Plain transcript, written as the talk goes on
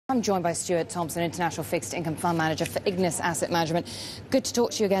I'm joined by Stuart Thomson, International Fixed Income Fund Manager for Ignis Asset Management. Good to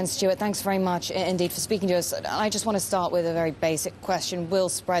talk to you again, Stuart. Thanks very much indeed for speaking to us. I just want to start with a very basic question. Will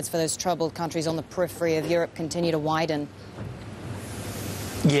spreads for those troubled countries on the periphery of Europe continue to widen?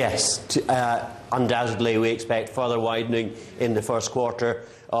 Yes, undoubtedly we expect further widening in the first quarter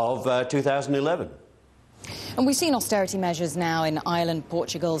of 2011. And we've seen austerity measures now in Ireland,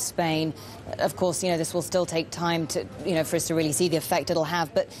 Portugal, Spain. Of course, this will still take time to, for us to really see the effect it'll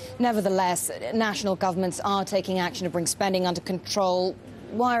have. But nevertheless, national governments are taking action to bring spending under control.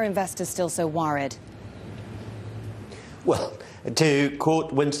 Why are investors still so worried? Well, to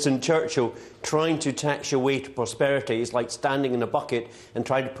quote Winston Churchill, trying to tax your way to prosperity is like standing in a bucket and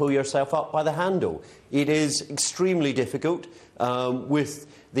trying to pull yourself up by the handle. It is extremely difficult with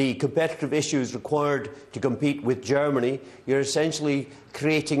the competitive issues required to compete with Germany. You're essentially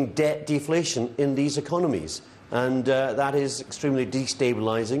creating debt deflation in these economies, and that is extremely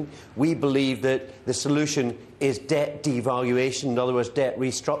destabilising. We believe that the solution is debt devaluation, in other words, debt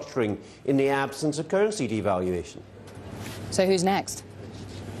restructuring in the absence of currency devaluation. So who's next?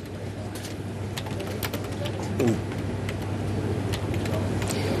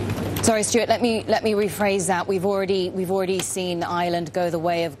 Sorry, Stuart, let me rephrase that. We've already seen Ireland go the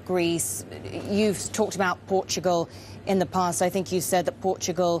way of Greece. You've talked about Portugal in the past. I think you said that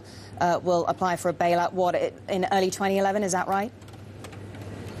Portugal will apply for a bailout, in early 2011, is that right?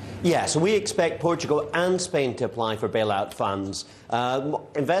 Yeah, so we expect Portugal and Spain to apply for bailout funds.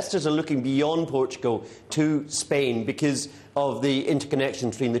 Investors are looking beyond Portugal to Spain because of the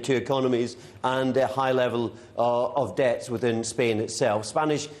interconnection between the two economies and the high level of debts within Spain itself.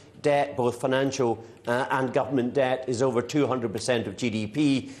 Spanish debt, both financial and government debt, is over 200% of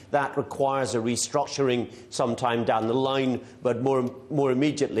GDP. That requires a restructuring sometime down the line, but more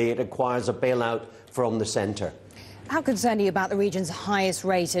immediately it requires a bailout from the centre. How concerned are you about the region's highest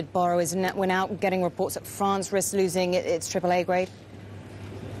rated borrowers? We're now getting reports that France risks losing its AAA grade.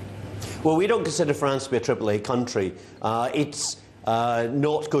 Well, we don't consider France to be a AAA country. It's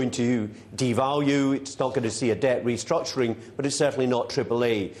not going to devalue, it's not going to see a debt restructuring, but it's certainly not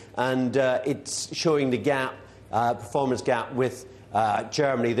AAA. And it's showing the gap, performance gap with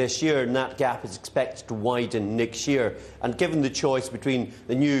Germany this year, and that gap is expected to widen next year. And given the choice between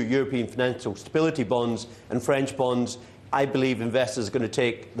the new European financial stability bonds and French bonds, I believe investors are going to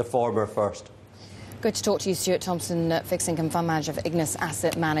take the former first. Good to talk to you, Stuart Thomson, Fixed Income Fund Manager for Ignis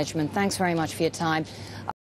Asset Management. Thanks very much for your time.